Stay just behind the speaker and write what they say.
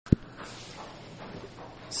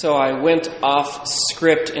So I went off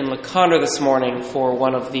script in LeCondre this morning for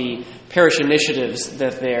one of the parish initiatives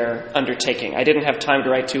that they're undertaking. I didn't have time to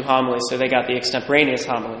write 2 homilies, so they got the extemporaneous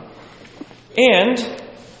homily. And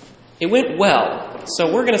it went well,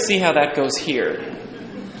 so we're going to see how that goes here.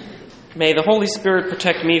 May the Holy Spirit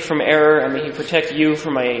protect me from error, and may He protect you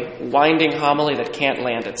from a winding homily that can't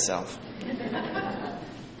land itself.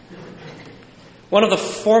 One of the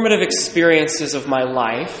formative experiences of my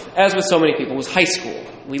life, as with so many people, was high school.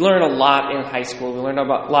 We learn a lot in high school. We learn a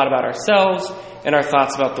lot about ourselves and our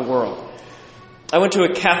thoughts about the world. I went to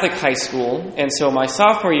a Catholic high school, and so my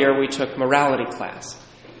sophomore year we took morality class.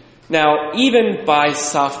 Now, even by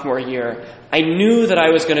sophomore year, I knew that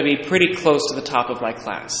I was going to be pretty close to the top of my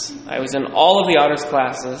class. I was in all of the honors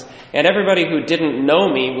classes, and everybody who didn't know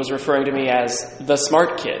me was referring to me as the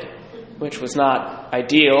smart kid, which was not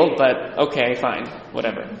ideal, but okay, fine,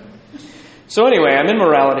 whatever. So anyway, I'm in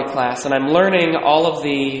morality class, and I'm learning all of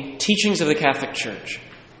the teachings of the Catholic Church,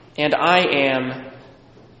 and I am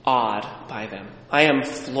awed by them. I am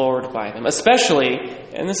floored by them, especially,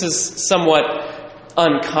 and this is somewhat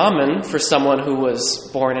uncommon for someone who was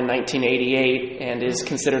born in 1988 and is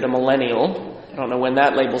considered a millennial. I don't know when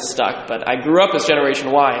that label stuck, but I grew up as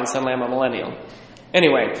Generation Y, and suddenly I'm a millennial.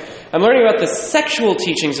 Anyway, I'm learning about the sexual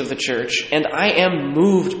teachings of the Church, and I am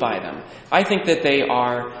moved by them. I think that they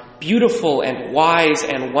are beautiful and wise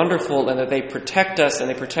and wonderful, and that they protect us, and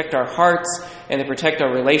they protect our hearts, and they protect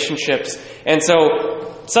our relationships. And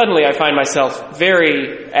so suddenly I find myself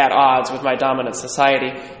very at odds with my dominant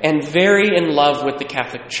society and very in love with the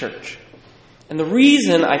Catholic Church. And the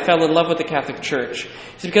reason I fell in love with the Catholic Church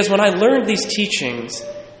is because when I learned these teachings,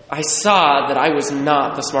 I saw that I was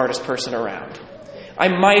not the smartest person around. I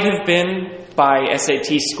might have been, by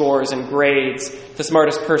SAT scores and grades, the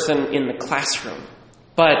smartest person in the classroom.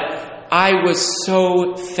 But I was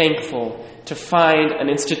so thankful to find an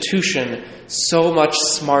institution so much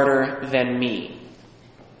smarter than me.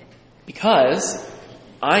 Because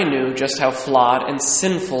I knew just how flawed and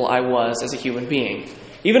sinful I was as a human being.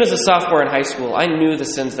 Even as a sophomore in high school, I knew the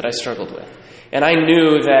sins that I struggled with. And I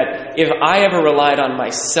knew that if I ever relied on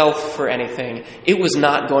myself for anything, it was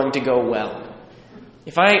not going to go well.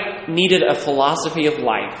 If I needed a philosophy of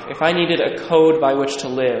life, if I needed a code by which to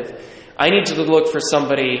live, I needed to look for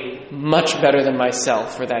somebody much better than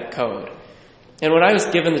myself for that code. And when I was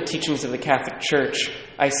given the teachings of the Catholic Church,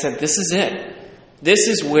 I said, this is it. This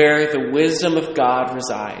is where the wisdom of God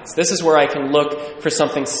resides. This is where I can look for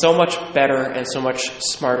something so much better and so much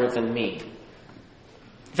smarter than me.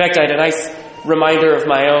 In fact, I had a nice reminder of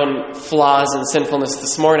my own flaws and sinfulness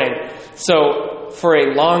this morning. So, for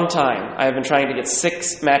a long time, I have been trying to get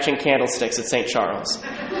 6 matching candlesticks at St. Charles.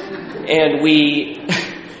 And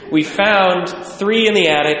we found 3 in the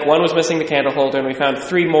attic. 1 was missing the candle holder, and we found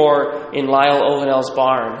 3 more in Lyle Ovenel's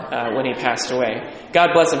barn when he passed away. God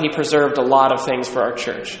bless him, he preserved a lot of things for our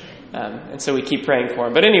church. And so we keep praying for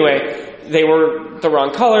him. But anyway, they were the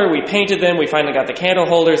wrong color. We painted them. We finally got the candle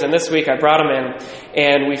holders. And this week I brought them in,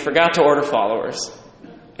 and we forgot to order followers.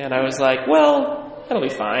 And I was like, well, that'll be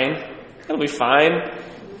fine. It'll be fine.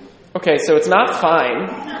 Okay, so it's not fine.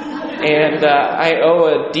 And I owe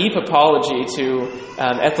a deep apology to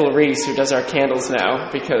Ethel Reese, who does our candles now,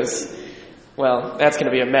 because, well, that's going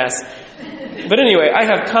to be a mess. But anyway, I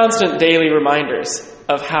have constant daily reminders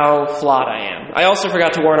of how flawed I am. I also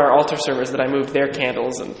forgot to warn our altar servers that I moved their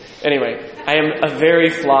candles. And anyway, I am a very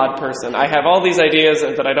flawed person. I have all these ideas,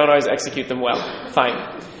 but I don't always execute them well.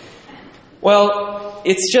 Fine. Well,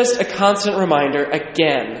 it's just a constant reminder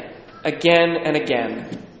again and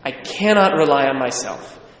again. I cannot rely on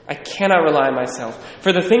myself. I cannot rely on myself.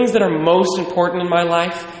 For the things that are most important in my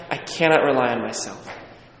life, I cannot rely on myself.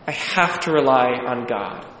 I have to rely on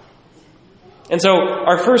God. And so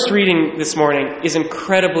our first reading this morning is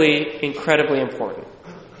incredibly, incredibly important.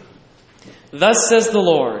 Thus says the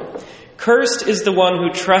Lord, cursed is the one who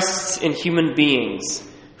trusts in human beings,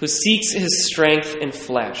 who seeks his strength in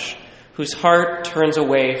flesh, whose heart turns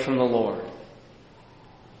away from the Lord.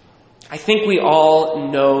 I think we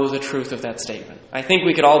all know the truth of that statement. I think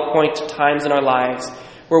we could all point to times in our lives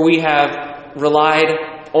where we have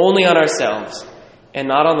relied only on ourselves and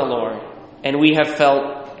not on the Lord, and we have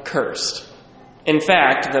felt cursed. In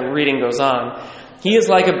fact, the reading goes on, he is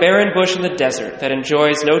like a barren bush in the desert that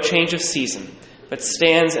enjoys no change of season, but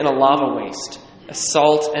stands in a lava waste, a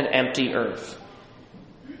salt and empty earth.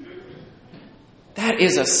 That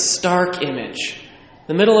is a stark image.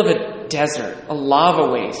 The middle of a desert, a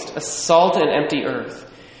lava waste, a salt and empty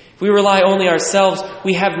earth. If we rely only on ourselves,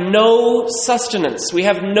 we have no sustenance. We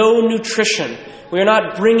have no nutrition. We are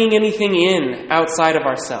not bringing anything in outside of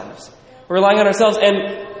ourselves. We're relying on ourselves,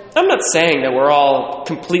 and I'm not saying that we're all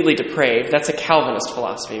completely depraved. That's a Calvinist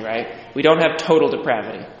philosophy, right? We don't have total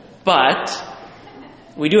depravity. But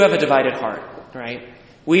we do have a divided heart, right?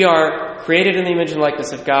 We are created in the image and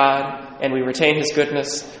likeness of God, and we retain His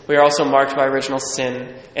goodness. We are also marked by original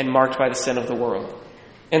sin and marked by the sin of the world.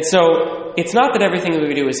 And so it's not that everything that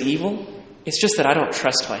we do is evil. It's just that I don't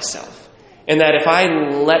trust myself. And that if I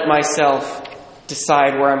let myself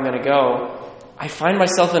decide where I'm going to go, I find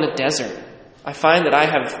myself in a desert. I find that I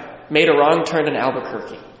have made a wrong turn in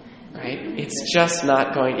Albuquerque, right? It's just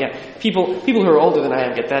not going... Yeah, people who are older than I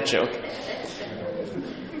am get that joke.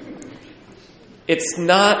 It's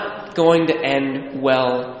not going to end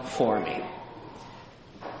well for me.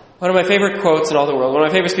 One of my favorite quotes in all the world, one of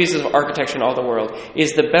my favorite pieces of architecture in all the world,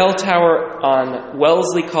 is the bell tower on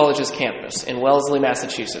Wellesley College's campus in Wellesley,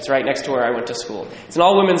 Massachusetts, right next to where I went to school. It's an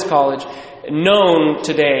all-women's college, known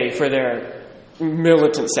today for their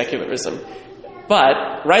militant secularism.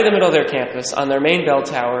 But right in the middle of their campus, on their main bell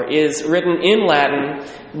tower, is written in Latin,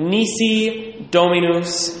 Nisi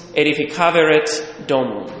Dominus edificaveret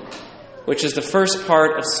domum, which is the first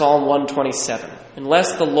part of Psalm 127.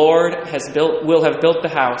 Unless the Lord will have built the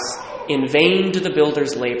house, in vain do the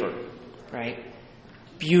builders labor. Right?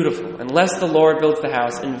 Beautiful. Unless the Lord builds the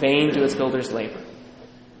house, in vain do its builders labor.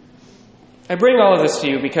 I bring all of this to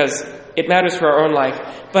you because it matters for our own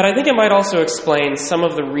life, but I think it might also explain some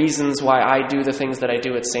of the reasons why I do the things that I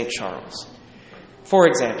do at St. Charles. For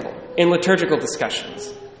example, in liturgical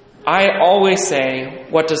discussions, I always say,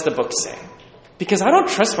 what does the book say? Because I don't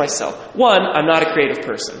trust myself. One, I'm not a creative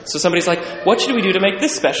person. So somebody's like, what should we do to make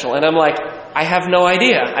this special? And I'm like, I have no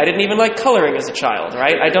idea. I didn't even like coloring as a child,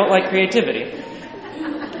 right? I don't like creativity.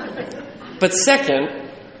 But second,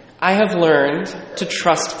 I have learned to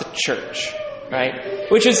trust the church, right?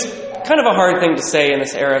 Which is kind of a hard thing to say in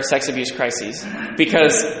this era of sex abuse crises,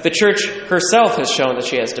 because the church herself has shown that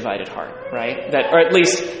she has divided heart, right? That, or at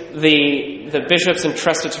least the bishops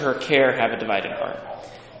entrusted to her care have a divided heart.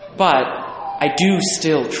 But I do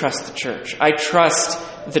still trust the church. I trust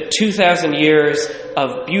the 2,000 years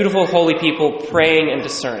of beautiful, holy people praying and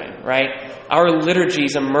discerning, right? Our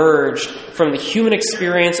liturgies emerged from the human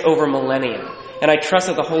experience over millennia, and I trust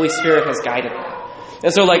that the Holy Spirit has guided them.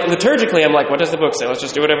 And so, liturgically, I'm like, what does the book say? Let's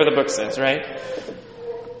just do whatever the book says, right?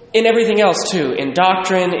 In everything else, too. In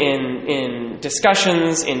doctrine, in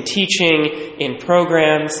discussions, in teaching, in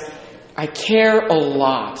programs, I care a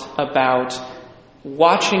lot about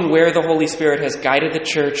watching where the Holy Spirit has guided the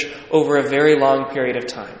church over a very long period of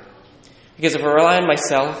time. Because if I rely on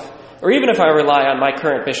myself, or even if I rely on my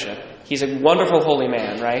current bishop, he's a wonderful holy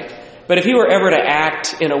man, right? But if he were ever to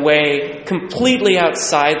act in a way completely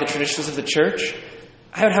outside the traditions of the church,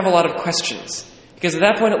 I would have a lot of questions. Because at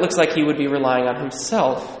that point it looks like he would be relying on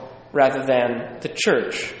himself rather than the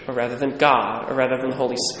church, or rather than God, or rather than the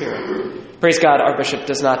Holy Spirit. Praise God, our bishop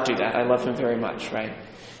does not do that. I love him very much, right?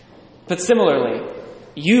 But similarly,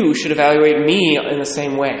 you should evaluate me in the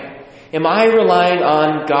same way. Am I relying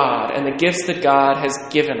on God and the gifts that God has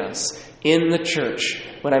given us in the church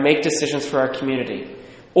when I make decisions for our community?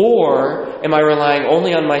 Or am I relying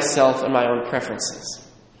only on myself and my own preferences?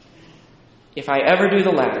 If I ever do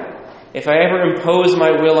the latter, if I ever impose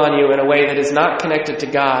my will on you in a way that is not connected to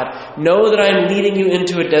God, know that I am leading you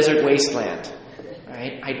into a desert wasteland.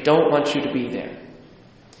 Right? I don't want you to be there.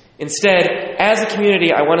 Instead, as a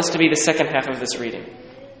community, I want us to be the second half of this reading.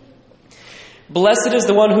 Blessed is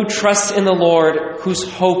the one who trusts in the Lord, whose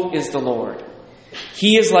hope is the Lord.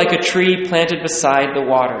 He is like a tree planted beside the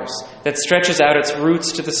waters that stretches out its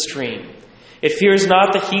roots to the stream. It fears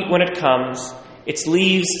not the heat when it comes. Its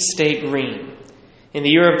leaves stay green. In the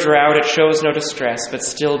year of drought, it shows no distress, but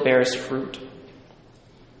still bears fruit.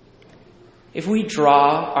 If we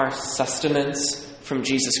draw our sustenance from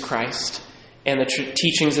Jesus Christ and the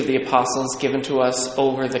teachings of the apostles given to us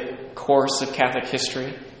over the course of Catholic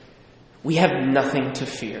history, we have nothing to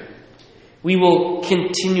fear. We will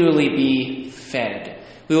continually be fed.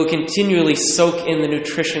 We will continually soak in the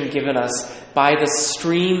nutrition given us by the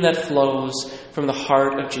stream that flows from the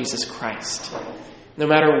heart of Jesus Christ. No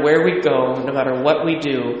matter where we go, no matter what we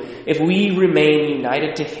do, if we remain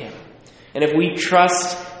united to Him, and if we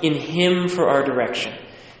trust in Him for our direction,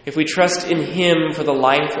 if we trust in Him for the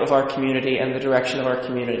life of our community and the direction of our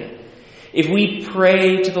community, if we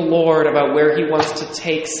pray to the Lord about where He wants to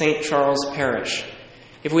take St. Charles Parish,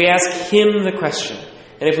 if we ask Him the question,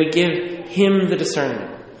 and if we give Him the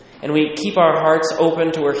discernment, and we keep our hearts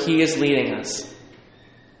open to where He is leading us,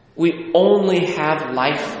 we only have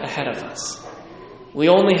life ahead of us. We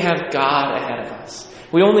only have God ahead of us.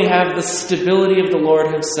 We only have the stability of the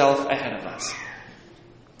Lord Himself ahead of us.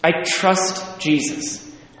 I trust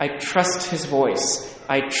Jesus. I trust His voice.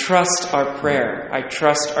 I trust our prayer. I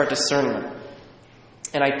trust our discernment.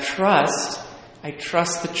 And I trust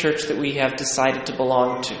the church that we have decided to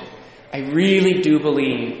belong to. I really do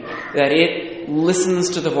believe that it listens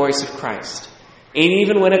to the voice of Christ. And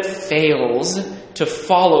even when it fails to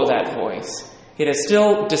follow that voice, it has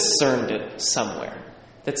still discerned it somewhere.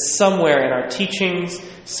 That somewhere in our teachings,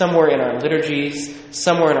 somewhere in our liturgies,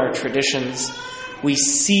 somewhere in our traditions, we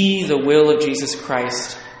see the will of Jesus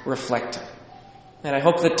Christ reflected. And I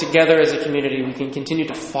hope that together as a community we can continue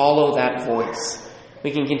to follow that voice.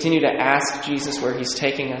 We can continue to ask Jesus where he's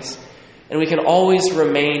taking us. And we can always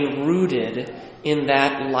remain rooted in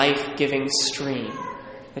that life-giving stream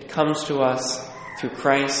that comes to us through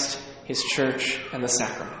Christ, his church, and the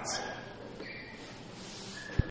sacraments.